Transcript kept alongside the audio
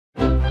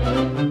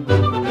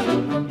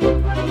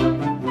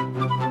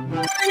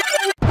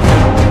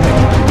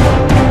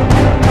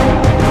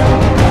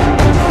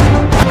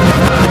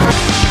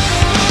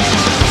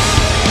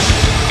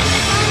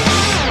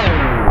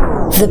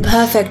The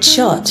perfect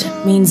shot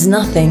means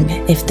nothing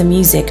if the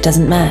music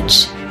doesn't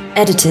match.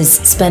 Editors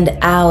spend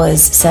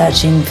hours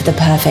searching for the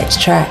perfect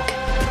track.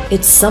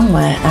 It's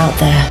somewhere out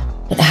there,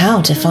 but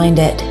how to find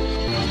it?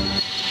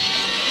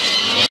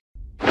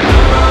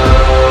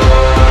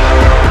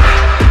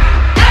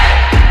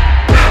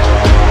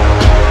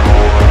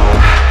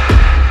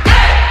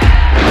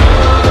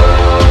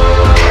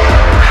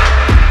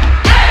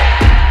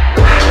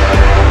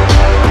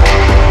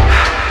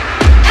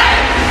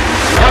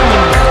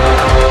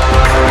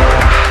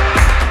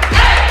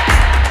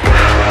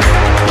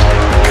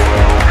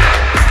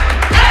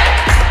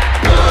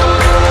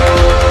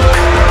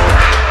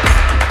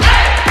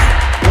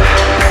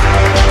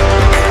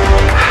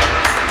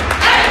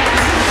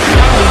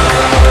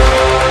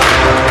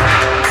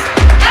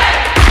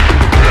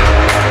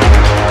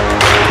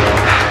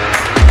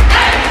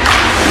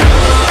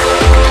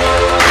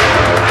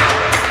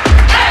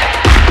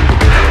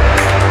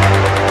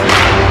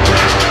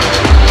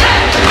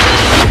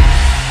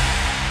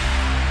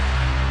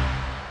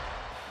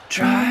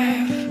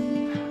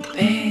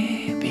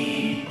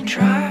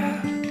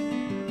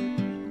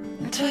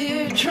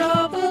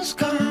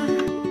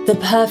 The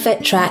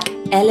perfect track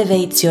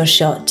elevates your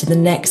shot to the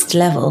next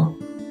level.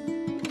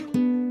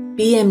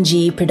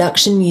 BMG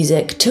Production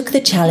Music took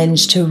the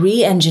challenge to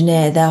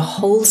re-engineer their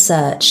whole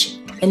search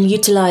and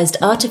utilized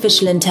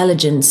artificial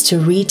intelligence to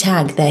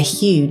re-tag their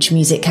huge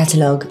music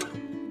catalogue.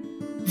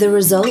 The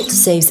result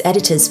saves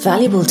editors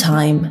valuable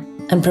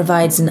time and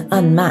provides an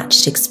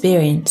unmatched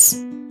experience.